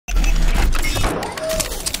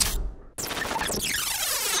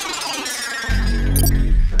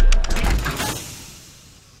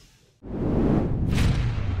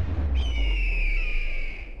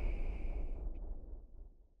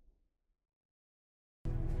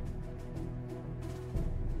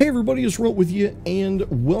Hey everybody, it's Runt with you, and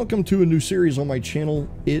welcome to a new series on my channel.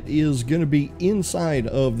 It is going to be inside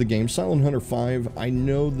of the game Silent Hunter 5. I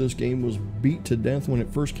know this game was beat to death when it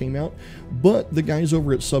first came out, but the guys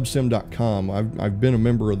over at subsim.com, I've been a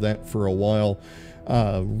member of that for a while,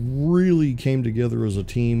 really came together as a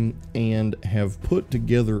team and have put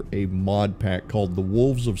together a mod pack called the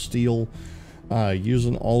Wolves of Steel,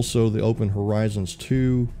 using also the Open Horizons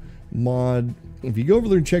 2 mod. If you go over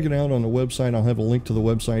there and check it out on the website, I'll have a link to the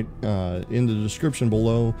website in the description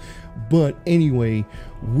below. But anyway,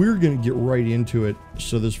 we're going to get right into it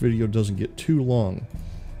so this video doesn't get too long.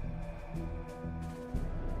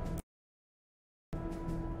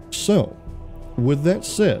 So, with that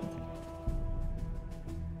said,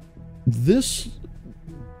 this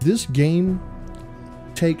game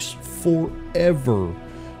takes forever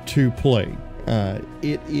to play.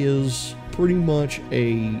 It is pretty much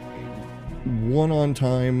a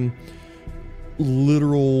one-on-time,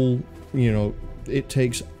 literal, it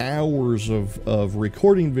takes hours of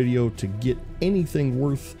recording video to get anything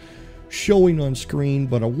worth showing on screen,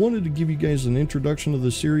 but I wanted to give you guys an introduction to the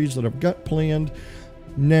series that I've got planned.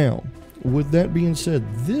 Now, with that being said,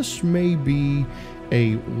 this may be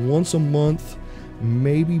a once a month,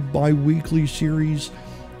 maybe bi-weekly series.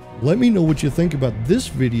 Let me know what you think about this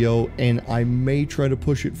video, and I may try to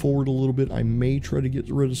push it forward a little bit. I may try to get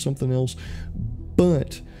rid of something else,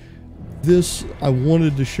 but this, I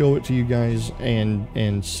wanted to show it to you guys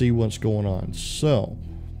and see what's going on. So,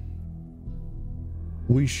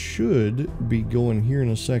 we should be going here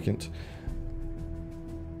in a second.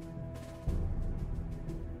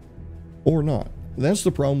 Or not. That's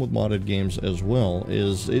the problem with modded games as well,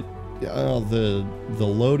 is the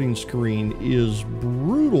loading screen is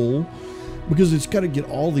brutal because it's got to get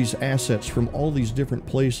all these assets from all these different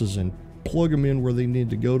places and plug them in where they need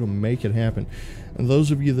to go to make it happen. And those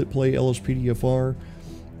of you that play LSPDFR,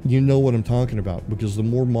 you know what I'm talking about, because the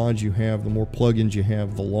more mods you have, the more plugins you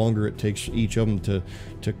have, the longer it takes each of them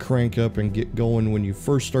to crank up and get going when you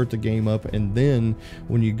first start the game up, and then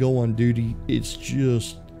when you go on duty, it's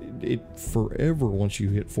just forever once you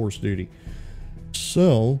hit force duty.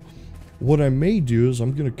 So what I may do is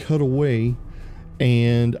I'm going to cut away,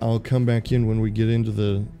 and I'll come back in when we get into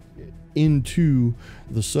the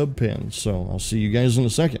sub pen. So I'll see you guys in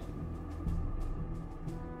a second.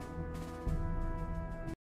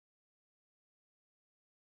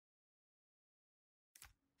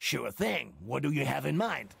 Sure thing. What do you have in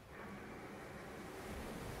mind?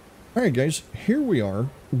 All right, guys, here we are.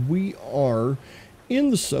 We are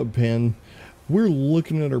in the sub pen. We're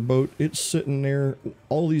looking at our boat. It's sitting there.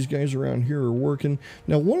 All these guys around here are working.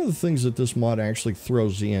 Now, one of the things that this mod actually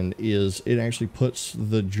throws in is it actually puts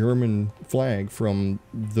the German flag from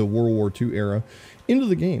the World War II era into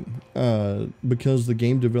the game, because the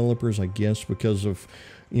game developers, I guess, because of,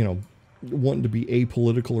 wanting to be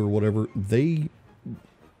apolitical or whatever, they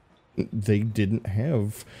didn't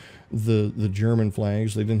have the German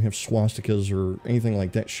flags. They didn't have swastikas or anything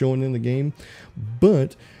like that showing in the game.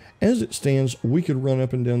 But as it stands, we could run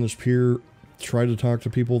up and down this pier, try to talk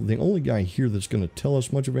to people. The only guy here that's going to tell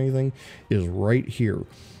us much of anything is right here.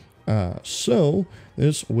 So,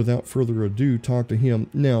 this, without further ado, talk to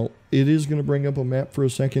him. Now, it is going to bring up a map for a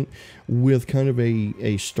second with kind of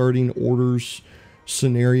a starting orders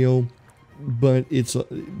scenario, but it's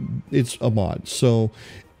a mod. So,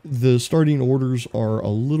 the starting orders are a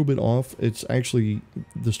little bit off. It's actually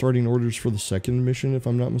the starting orders for the second mission, if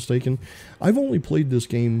I'm not mistaken. I've only played this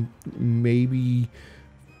game maybe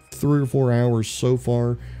 3 or 4 hours so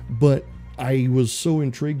far, but I was so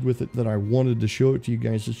intrigued with it that I wanted to show it to you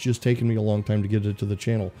guys. It's just taken me a long time to get it to the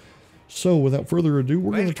channel. So without further ado,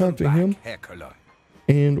 we're going to talk to him.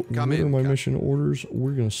 And what are my mission orders?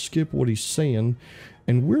 We're going to skip what he's saying,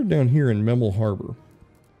 and we're down here in Mohr Harbor.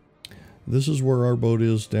 This is where our boat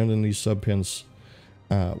is, down in these sub pens.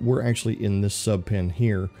 We're actually in this sub pen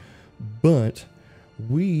here, but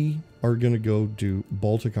we are going to go do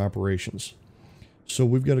Baltic operations. So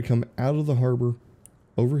we've got to come out of the harbor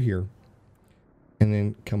over here, and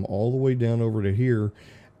then come all the way down over to here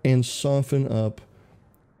and soften up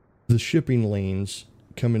the shipping lanes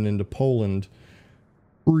coming into Poland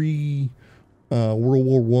pre World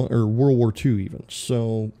War I or World War II even.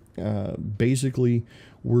 So basically,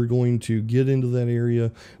 we're going to get into that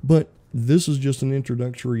area, but this is just an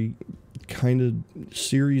introductory kind of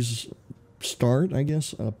series start, I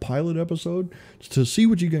guess, a pilot episode to see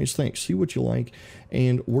what you guys think, see what you like,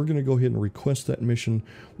 and we're going to go ahead and request that mission.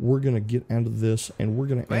 We're going to get out of this, and we're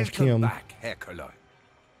going to ask him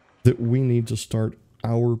that we need to start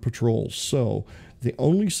our patrol. So, the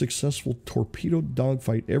only successful torpedo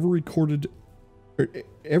dogfight ever recorded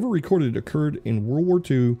ever recorded occurred in World War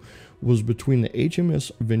II was between the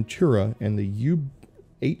HMS Ventura and the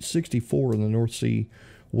U-864 in the North Sea,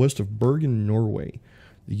 west of Bergen, Norway.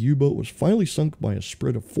 The U-boat was finally sunk by a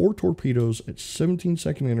spread of 4 torpedoes at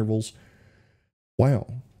 17-second intervals.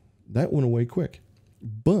 Wow, that went away quick.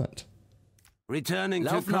 But Returning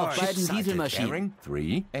to Lauf nach course. beiden Dieselmaschinen. Bearing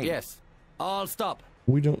 3-8. Yes. All stop.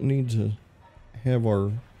 we don't need to have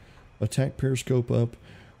our attack periscope up.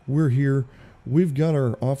 We're here. We've got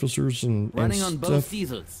our officers and Running on both stuff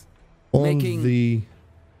diesels. on Making the...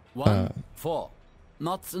 1-4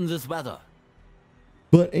 knots in this weather.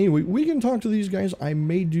 But anyway, we can talk to these guys. I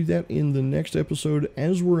may do that in the next episode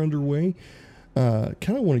as we're underway. Kind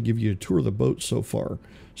of want to give you a tour of the boat so far.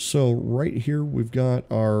 So right here, we've got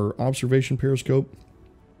our observation periscope,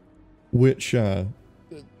 which the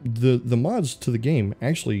mods to the game,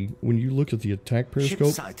 actually, when you look at the attack Ship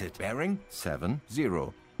periscope, sighted. Bearing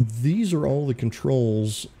 7-0. these are all the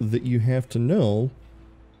controls that you have to know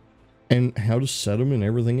and how to set them and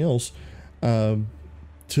everything else. Man,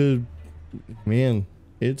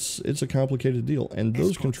 it's a complicated deal. And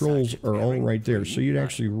those Escort controls sighted. are all Bearing right there. So you'd 3-9.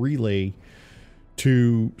 actually relay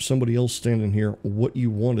to somebody else standing here what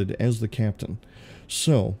you wanted as the captain.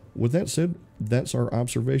 So with that said, that's our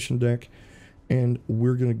observation deck. And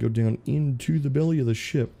we're going to go down into the belly of the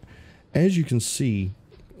ship. As you can see,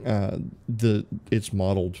 it's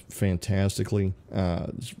modeled fantastically.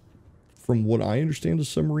 From what I understand of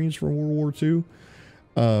submarines from World War II,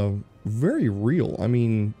 very real. I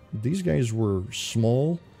mean, these guys were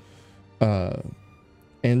small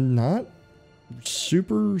and not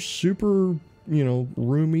super,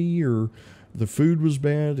 roomy, or the food was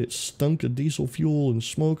bad. It stunk of diesel fuel and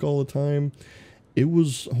smoke all the time. It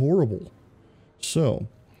was horrible. So,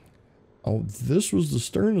 this was the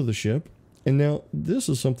stern of the ship. And now this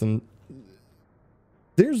is something,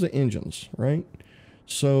 there's the engines, right?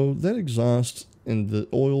 So that exhaust and the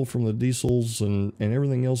oil from the diesels and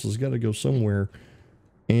everything else has got to go somewhere.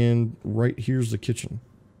 And right here's the kitchen.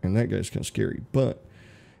 And that guy's kind of scary. But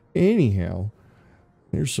anyhow,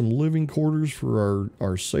 there's some living quarters for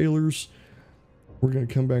our sailors. We're going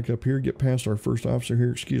to come back up here, get past our first officer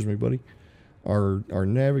here. Excuse me, buddy. Our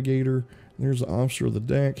navigator. There's the officer of the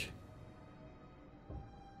deck.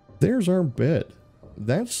 There's our bed.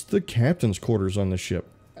 That's the captain's quarters on the ship.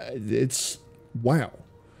 It's, wow.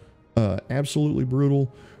 Absolutely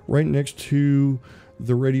brutal. Right next to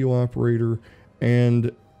the radio operator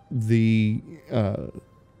and the,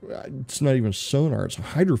 it's not even sonar, it's a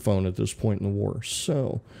hydrophone at this point in the war.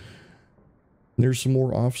 So, there's some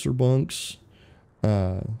more officer bunks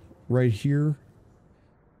right here.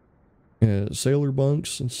 Sailor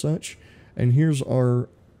bunks and such. And here's our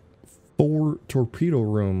 4 torpedo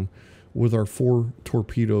room with our 4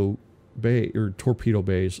 torpedo bays,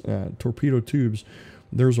 torpedo tubes.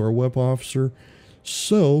 There's our WEP officer.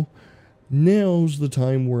 So now's the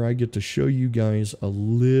time where I get to show you guys a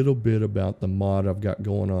little bit about the mod I've got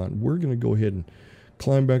going on. We're going to go ahead and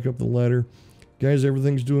climb back up the ladder. Guys,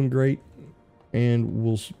 everything's doing great,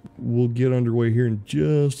 and we'll get underway here in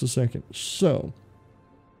just a second. So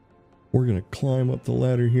we're going to climb up the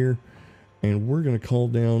ladder here, and we're going to call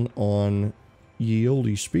down on ye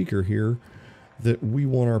olde speaker here that we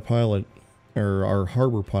want our pilot, or our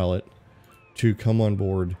harbor pilot, to come on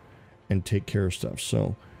board and take care of stuff.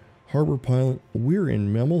 So, harbor pilot, we're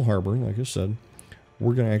in Mohr Harbor, like I said.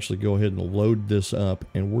 We're going to actually go ahead and load this up,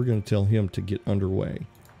 and we're going to tell him to get underway.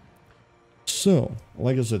 So,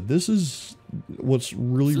 like I said, this is what's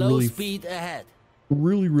really speed ahead.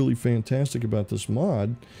 really fantastic about this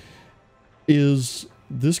mod is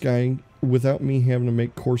this guy, without me having to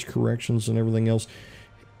make course corrections and everything else.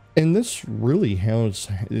 And that's really how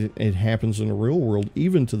it happens in the real world,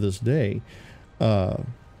 even to this day.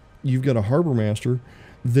 You've got a harbor master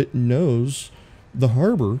that knows the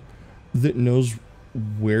harbor, that knows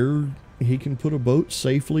where he can put a boat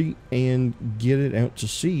safely and get it out to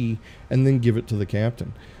sea and then give it to the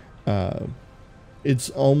captain. It's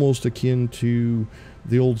almost akin to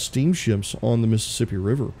the old steamships on the Mississippi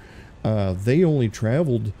River. They only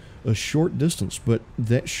traveled a short distance, but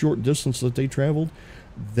that short distance that they traveled,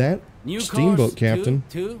 that New steamboat course, captain,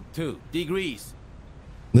 2 degrees.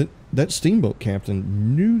 that steamboat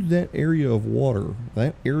captain knew that area of water,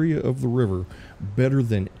 that area of the river, better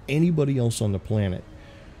than anybody else on the planet.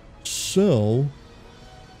 So,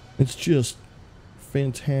 it's just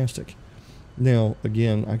fantastic. Now,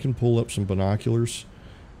 again, I can pull up some binoculars,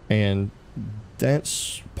 and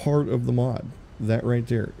that's part of the mod. That right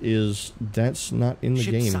there that's not in the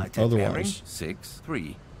Ship game sighted. otherwise. Bearing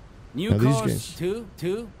 6-3. New Now, these course,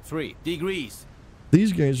 guys- 3 degrees.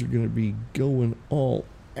 These guys are going to be going all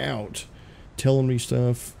out telling me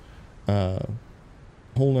stuff, whole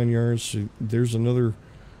 9 yards. So there's another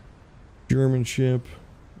German ship.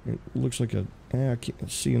 It looks like I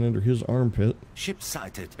can't see it under his armpit. Ship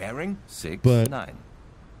sighted. Bearing 6-9.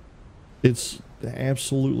 It's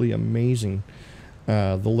absolutely amazing,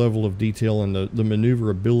 the level of detail and the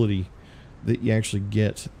maneuverability that you actually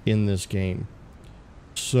get in this game.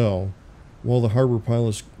 So, while the harbor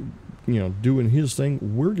pilot's, doing his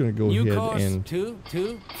thing, we're going to go New ahead course, and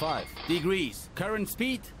 225 degrees. Current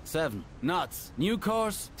speed 7 knots. New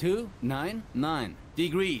course 299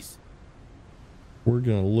 degrees. we're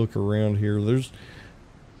going to look around here. There's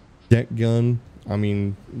deck gun. I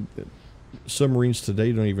mean, submarines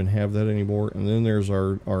today don't even have that anymore. And then there's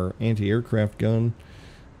our anti-aircraft gun.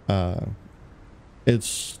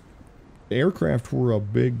 It's aircraft were a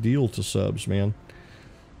big deal to subs, man.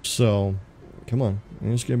 So, come on,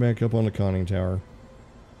 let's get back up on the conning tower.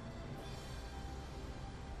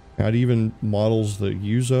 It even models the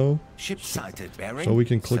Uzo. Ship sighted. Bearing So we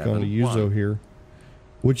can click on the Uzo 7-1. here,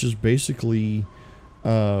 which is basically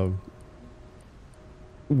when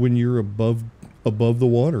you're above the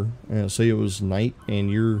water. Say it was night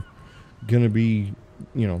and you're gonna be,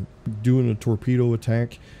 doing a torpedo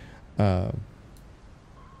attack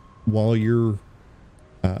while you're,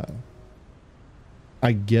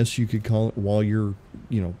 I guess you could call it, while you're,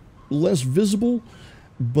 less visible,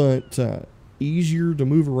 but easier to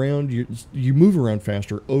move around. You move around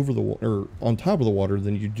faster over the water, or on top of the water,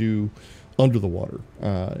 than you do under the water.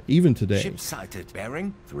 Even today. Ship sighted.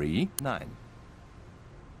 Bearing 3-9.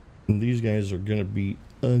 And these guys are going to be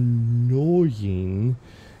annoying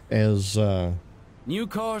as New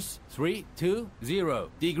course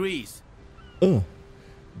 320 degrees.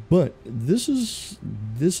 but this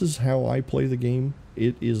is how I play the game.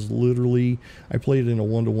 It is literally, I play it in a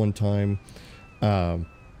 1-to-1 time.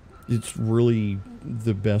 It's really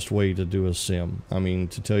the best way to do a sim. I mean,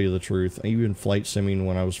 to tell you the truth, even flight simming,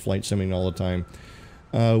 when I was flight simming all the time,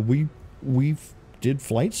 we did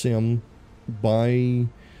flight sim by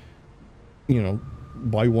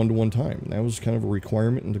 1-to-1 time. That was kind of a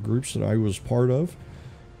requirement in the groups that I was part of.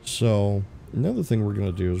 So another thing we're going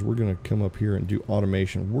to do is we're going to come up here and do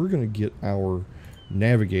automation. We're going to get our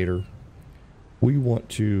navigator. It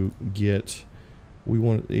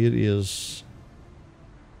is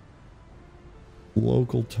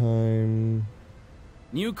local time.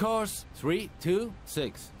 New course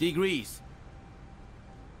 326 degrees.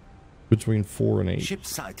 Between 4 and 8. Ship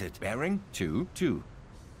sighted. Bearing 2-2.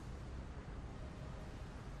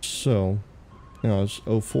 So, it's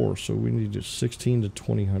 04, so we need to 16 to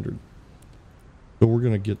 2000. So we're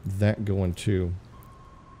going to get that going too.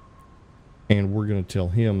 And we're going to tell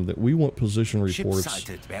him that we want position reports Ship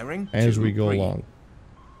sighted. Bearing as we go 2-3. along.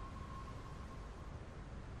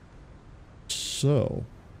 So,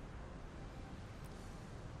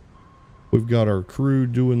 we've got our crew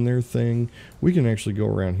doing their thing. We can actually go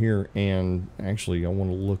around here and actually I want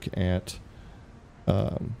to look at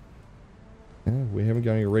we haven't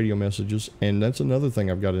got any radio messages, and that's another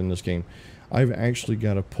thing I've got in this game. I've actually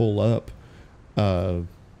got to pull up a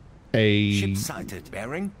Ship sighted.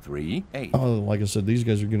 Bearing 3-8. oh, like I said, these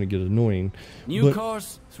guys are going to get annoying. New but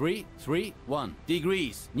course 331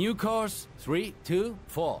 degrees. New course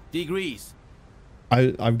 324 degrees.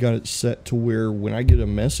 I've got it set to where when I get a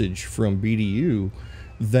message from BDU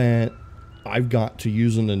that I've got to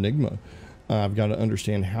use an Enigma. I've got to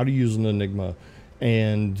understand how to use an Enigma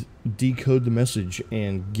and decode the message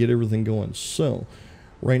and get everything going. So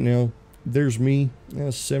right now, there's me,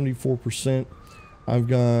 74%. I've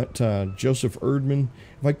got Joseph Erdman.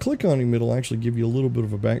 If I click on him, it'll actually give you a little bit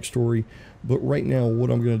of a backstory. But right now, what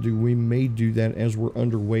I'm going to do, we may do that as we're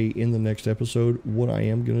underway in the next episode. What I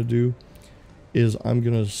am going to do is I'm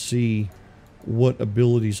going to see what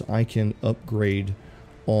abilities I can upgrade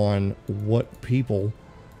on what people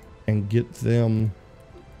and get them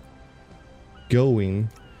going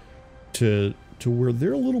to where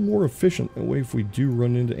they're a little more efficient. That way, if we do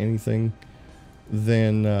run into anything,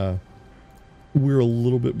 then we're a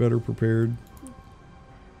little bit better prepared.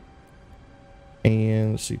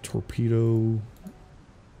 And let's see, torpedo.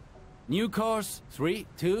 New course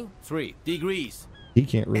 323 degrees. He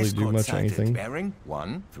can't really do Escort much sighted. anything. Bearing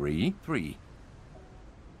 133.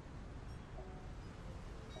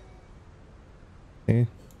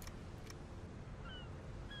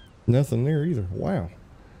 Nothing there either. Wow.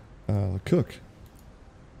 Cook.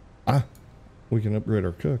 We can upgrade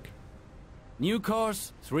our cook. New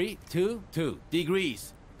course 322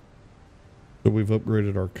 degrees. So we've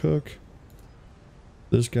upgraded our cook.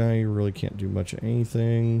 This guy really can't do much of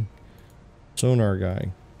anything. Sonar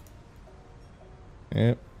guy.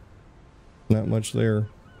 Yep. Not much there.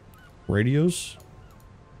 Radios.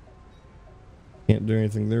 Can't do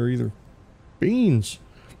anything there either. Beans.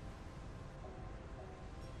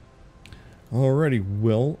 Alrighty,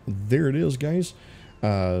 well, there it is, guys.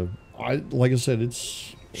 Like I said,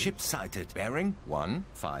 it's... Ship sighted. Bearing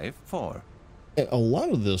 154. A lot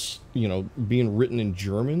of this, you know, being written in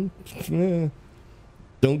German,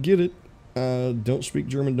 don't get it. Don't speak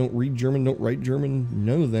German, don't read German, don't write German,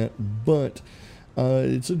 none of that. But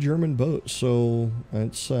it's a German boat, so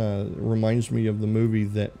it reminds me of the movie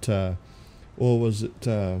that, what was it,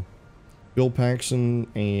 Bill Paxton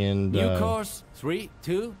and... New course,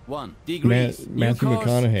 321 degrees. Matthew New course,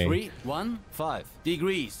 McConaughey. 315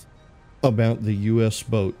 degrees. About the U.S.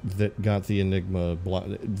 boat that got the Enigma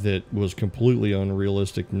that was completely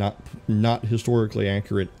unrealistic, not historically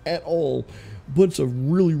accurate at all, but it's a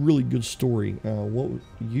really, really good story.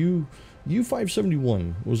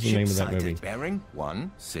 U-571 was the Ship name of that sighted. movie. Bearing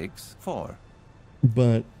 164.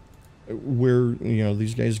 But where, you know,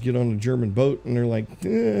 these guys get on a German boat and they're like,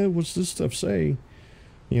 what's this stuff say?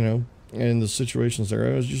 You know, and the situations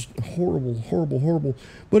there, it was just horrible, horrible, horrible.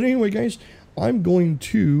 But anyway, guys, I'm going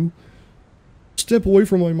to step away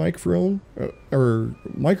from my microphone,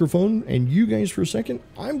 and you guys for a second.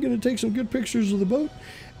 I'm going to take some good pictures of the boat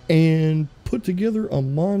and put together a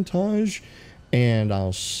montage, and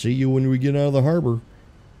I'll see you when we get out of the harbor.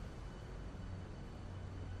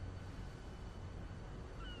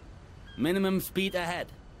 Minimum speed ahead.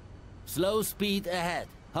 Slow speed ahead.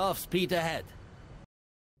 Half speed ahead.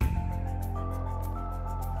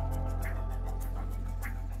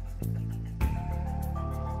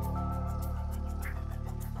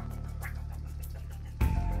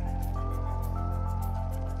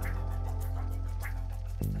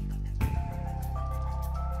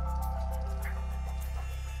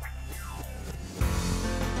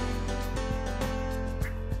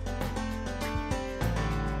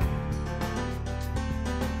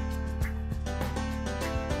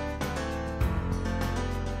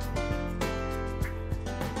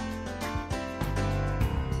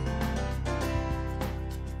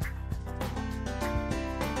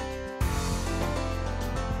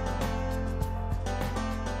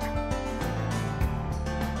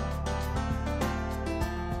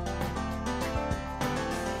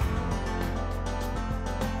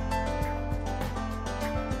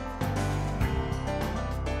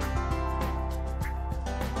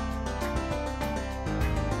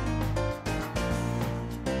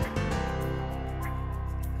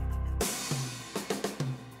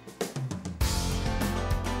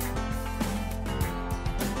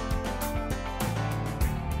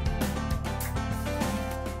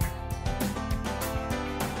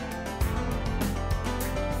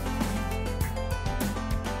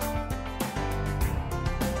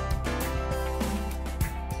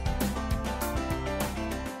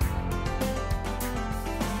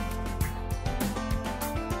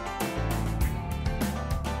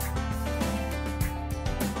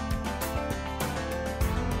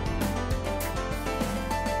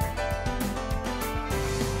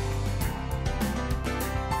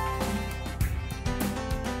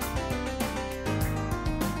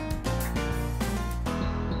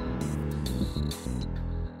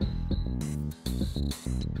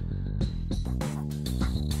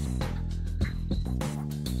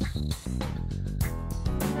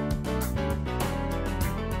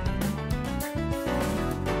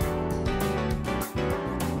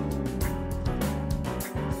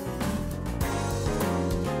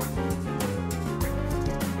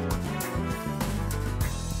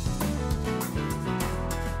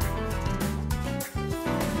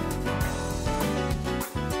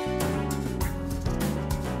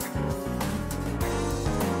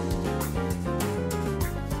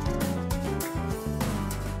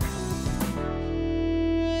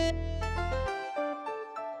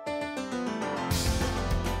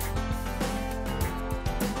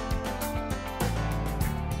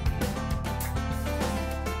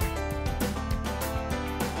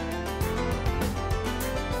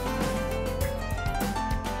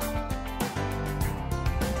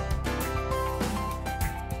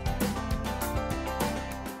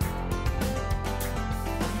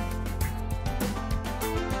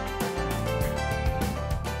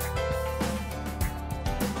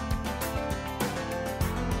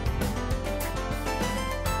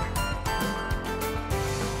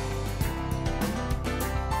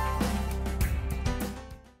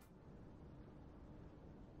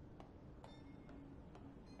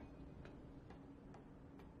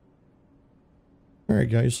 Alright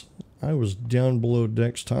guys, I was down below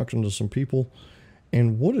decks talking to some people,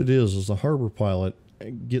 and what it is the harbor pilot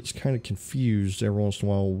gets kind of confused every once in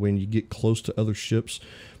a while when you get close to other ships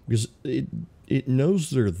because it knows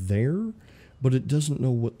they're there, but it doesn't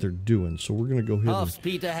know what they're doing. So we're going to go ahead Half and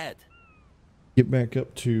speed ahead. get back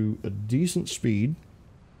up to a decent speed.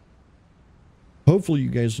 Hopefully you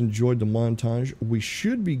guys enjoyed the montage. We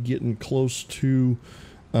should be getting close to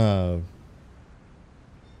where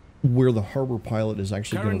the harbor pilot is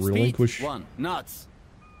actually going to relinquish. Speed 1 knots.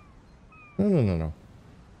 No.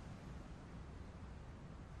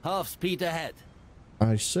 Half speed ahead.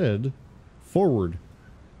 I said forward.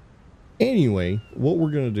 Anyway, what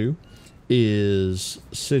we're going to do is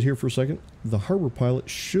sit here for a second. The harbor pilot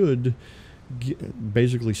should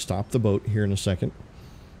basically stop the boat here in a second.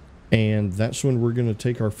 And that's when we're going to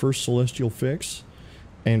take our first celestial fix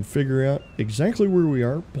and figure out exactly where we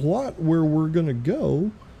are, plot where we're going to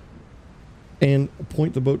go, and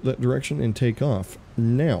point the boat that direction and take off.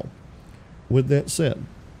 Now, with that said,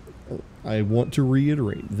 I want to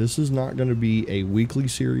reiterate, this is not going to be a weekly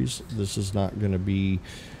series. This is not going to be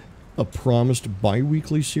a promised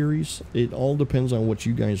bi-weekly series. It all depends on what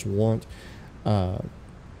you guys want.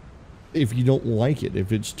 If you don't like it,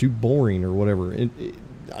 if it's too boring or whatever,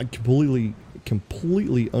 I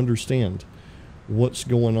completely understand what's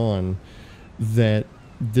going on, that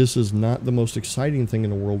this is not the most exciting thing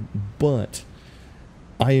in the world, but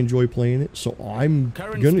I enjoy playing it, so I'm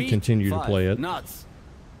going to continue to play it. Knots.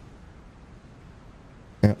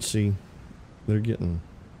 See,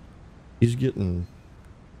 he's getting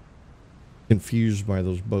confused by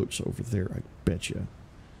those boats over there, I bet you.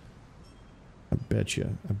 I bet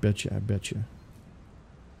you.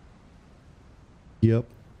 Yep.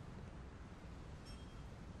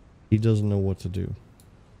 He doesn't know what to do.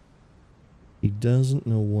 He doesn't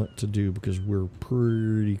know what to do because we're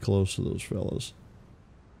pretty close to those fellas.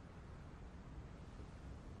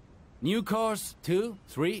 New course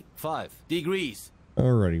 235 degrees.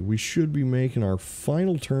 Alrighty, we should be making our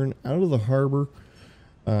final turn out of the harbor.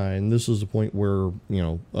 And this is the point where,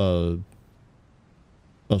 you know,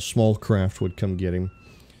 a small craft would come get him.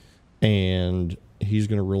 And he's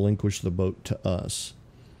going to relinquish the boat to us.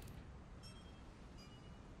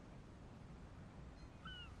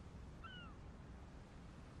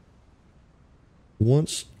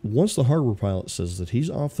 Once the harbor pilot says that he's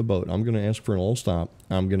off the boat, I'm going to ask for an all stop.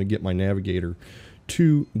 I'm going to get my navigator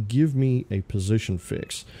to give me a position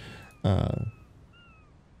fix.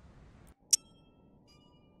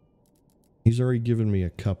 He's already given me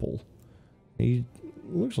a couple. He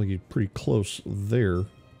looks like he's pretty close there.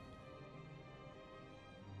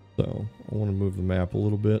 So I want to move the map a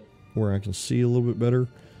little bit where I can see a little bit better.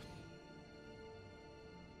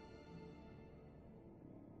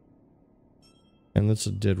 And that's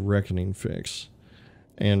a dead reckoning fix.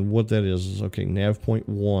 And what that is okay, nav point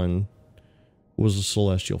 1 was a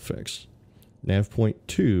celestial fix. Nav point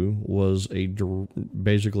 2 was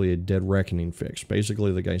basically a dead reckoning fix.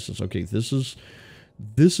 Basically the guy says, okay, this is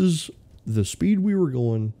the speed we were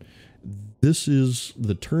going, this is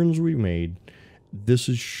the turns we made,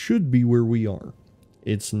 should be where we are.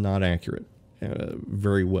 It's not accurate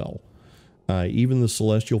very well. Even the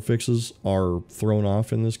celestial fixes are thrown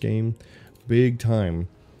off in this game big time.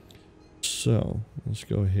 So let's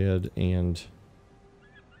go ahead and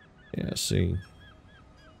see.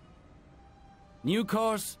 New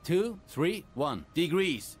course 231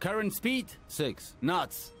 degrees. Current speed 6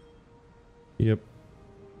 knots. Yep.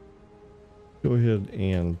 Go ahead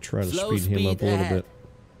and try to speed him up a little bit.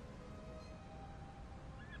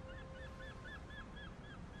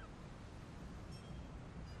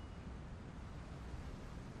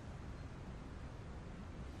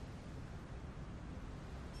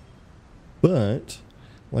 But,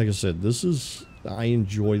 like I said, I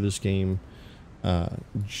enjoy this game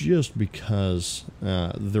just because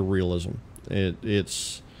the realism.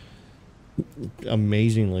 It's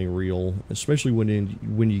amazingly real, especially when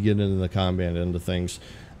you get into the combat end of things.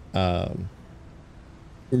 Not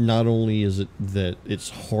only is it that it's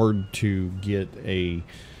hard to get a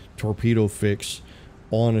torpedo fix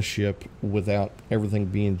on a ship without everything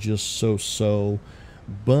being just so,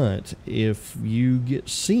 but if you get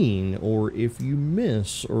seen or if you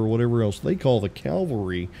miss or whatever else, they call the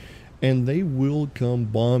cavalry, and they will come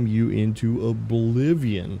bomb you into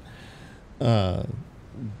oblivion.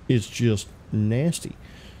 It's just nasty.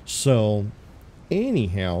 So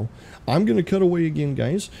anyhow, I'm going to cut away again,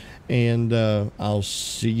 guys, and I'll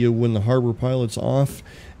see you when the harbor pilot's off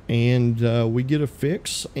and we get a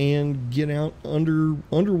fix and get out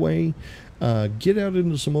underway. Get out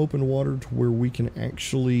into some open water to where we can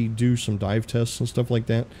actually do some dive tests and stuff like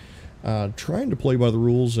that. Trying to play by the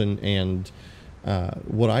rules and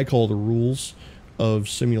what I call the rules of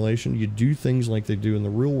simulation. You do things like they do in the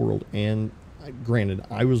real world, and granted,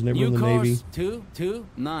 I was never New in the Navy. course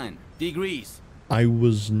 229 degrees. I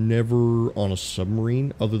was never on a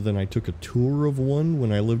submarine, other than I took a tour of one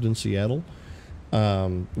when I lived in Seattle.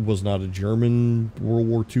 It was not a German World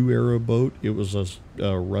War II era boat. It was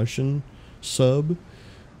a Russian sub.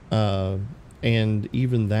 And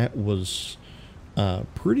even that was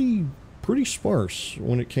pretty sparse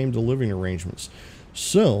when it came to living arrangements.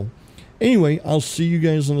 So, anyway, I'll see you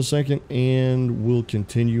guys in a second, and we'll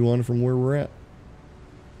continue on from where we're at.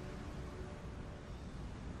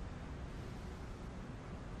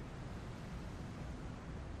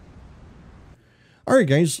 All right,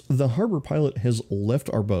 guys, the harbor pilot has left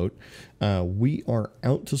our boat. We are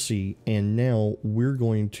out to sea, and now we're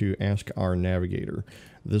going to ask our navigator,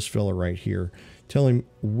 this fella right here, tell him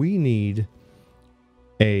we need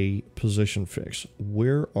a position fix.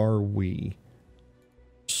 Where are we?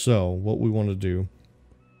 So, what we want to do...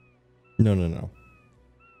 No.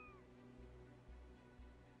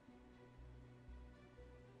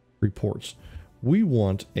 Reports. We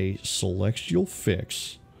want a celestial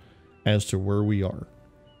fix as to where we are.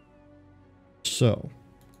 So.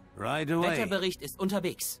 Right away. Wetterbericht ist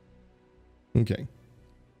unterwegs. Okay.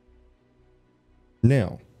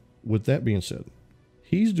 Now, with that being said,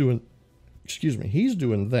 he's doing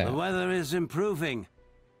that. The weather is improving.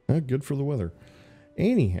 Good for the weather.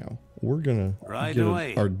 Anyhow, we're going to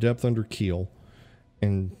get our depth under keel,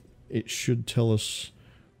 and it should tell us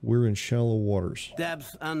we're in shallow waters.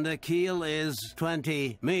 Depth under keel is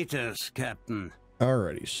 20 meters, Captain.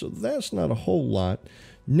 Alrighty, so that's not a whole lot.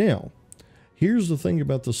 Now, here's the thing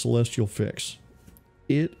about the celestial fix.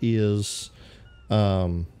 It is,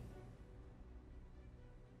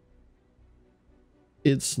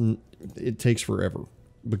 it takes forever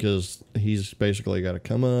because he's basically got to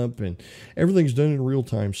come up and everything's done in real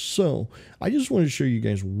time. So I just wanted to show you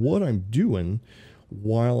guys what I'm doing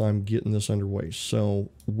while I'm getting this underway.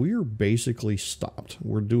 So we're basically stopped.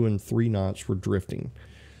 We're doing 3 knots. We're drifting.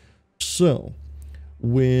 So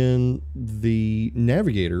when the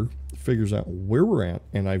navigator figures out where we're at,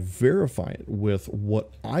 and I verify it with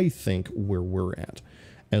what I think where we're at,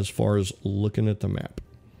 as far as looking at the map.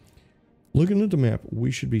 Looking at the map, we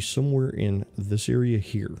should be somewhere in this area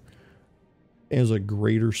here as a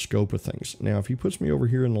greater scope of things. Now, if he puts me over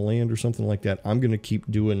here in the land or something like that, I'm going to keep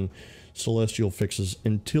doing celestial fixes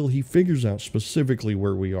until he figures out specifically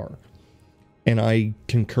where we are. And I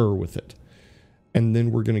concur with it. And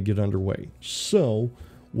then we're going to get underway. So,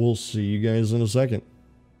 we'll see you guys in a second.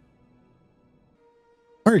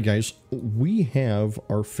 Alright guys, we have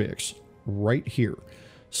our fix right here.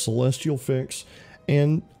 Celestial fix.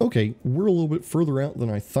 And, okay, we're a little bit further out than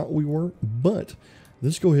I thought we were. But,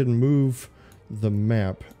 let's go ahead and move the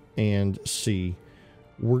map and see.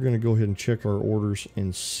 We're going to go ahead and check our orders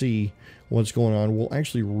and see what's going on. We'll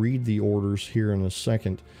actually read the orders here in a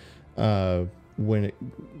second. When it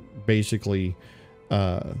basically...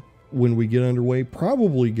 when we get underway,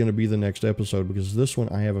 probably going to be the next episode, because this one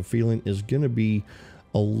I have a feeling is going to be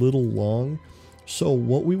a little long. So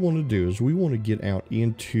what we want to do is we want to get out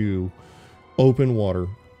into open water,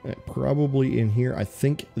 probably in here. I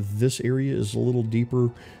think this area is a little deeper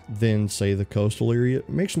than, say, the coastal area. It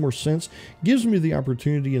makes more sense. Gives me the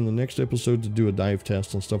opportunity in the next episode to do a dive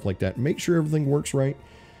test and stuff like that. Make sure everything works right.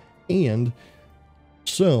 And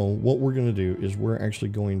so what we're going to do is we're actually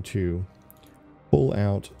going to pull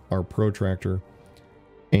out our protractor,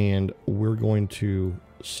 and we're going to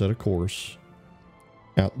set a course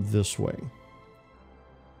out this way.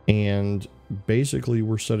 And basically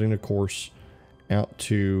we're setting a course out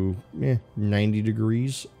to 90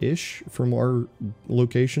 degrees-ish from our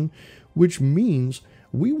location, which means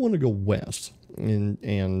we want to go west.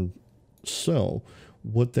 And so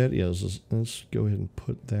what that is let's go ahead and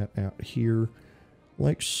put that out here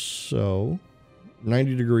like so.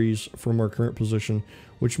 90 degrees from our current position,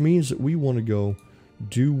 which means that we want to go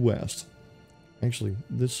due west. Actually,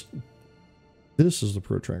 this is the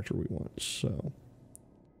protractor we want. So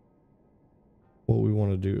what we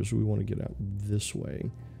want to do is we want to get out this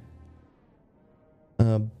way.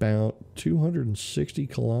 About 260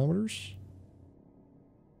 kilometers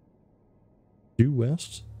due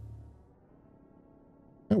west.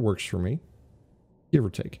 That works for me, give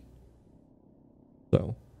or take.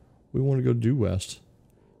 So we want to go due west.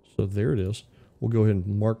 So there it is. We'll go ahead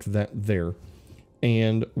and mark that there.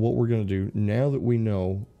 And what we're going to do, now that we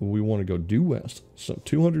know we want to go due west, so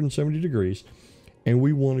 270 degrees, and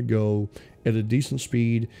we want to go at a decent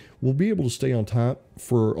speed, we'll be able to stay on top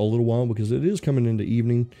for a little while because it is coming into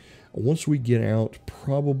evening. Once we get out,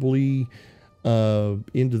 probably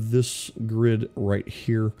into this grid right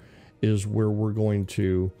here is where we're going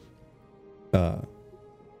to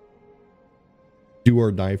do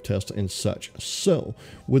our dive test and such. So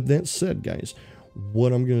with that said, guys,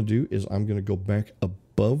 what I'm going to do is I'm going to go back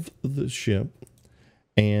above the ship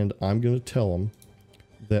and I'm going to tell them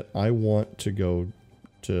that I want to go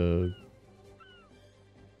to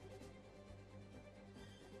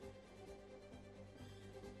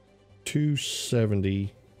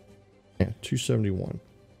 270, yeah, 271.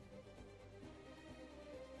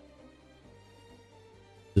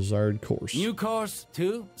 Desired course. New course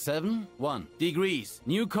 271 degrees.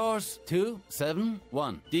 New course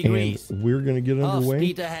 271 degrees. And we're going to get Half underway.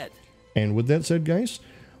 speed ahead. And with that said, guys,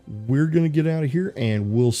 we're going to get out of here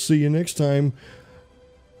and we'll see you next time.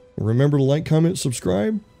 Remember to like, comment,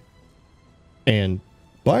 subscribe, and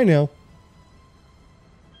bye now.